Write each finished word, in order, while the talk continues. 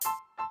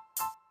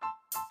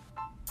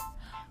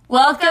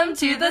Welcome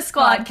to the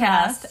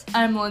SquadCast.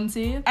 I'm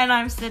Lindsay. And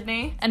I'm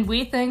Sydney. And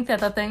we think that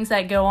the things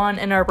that go on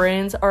in our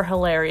brains are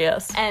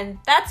hilarious. And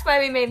that's why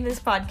we made this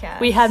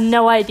podcast. We have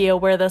no idea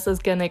where this is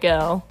gonna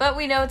go. But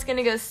we know it's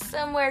gonna go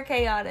somewhere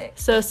chaotic.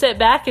 So sit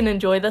back and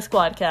enjoy the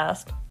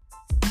SquadCast.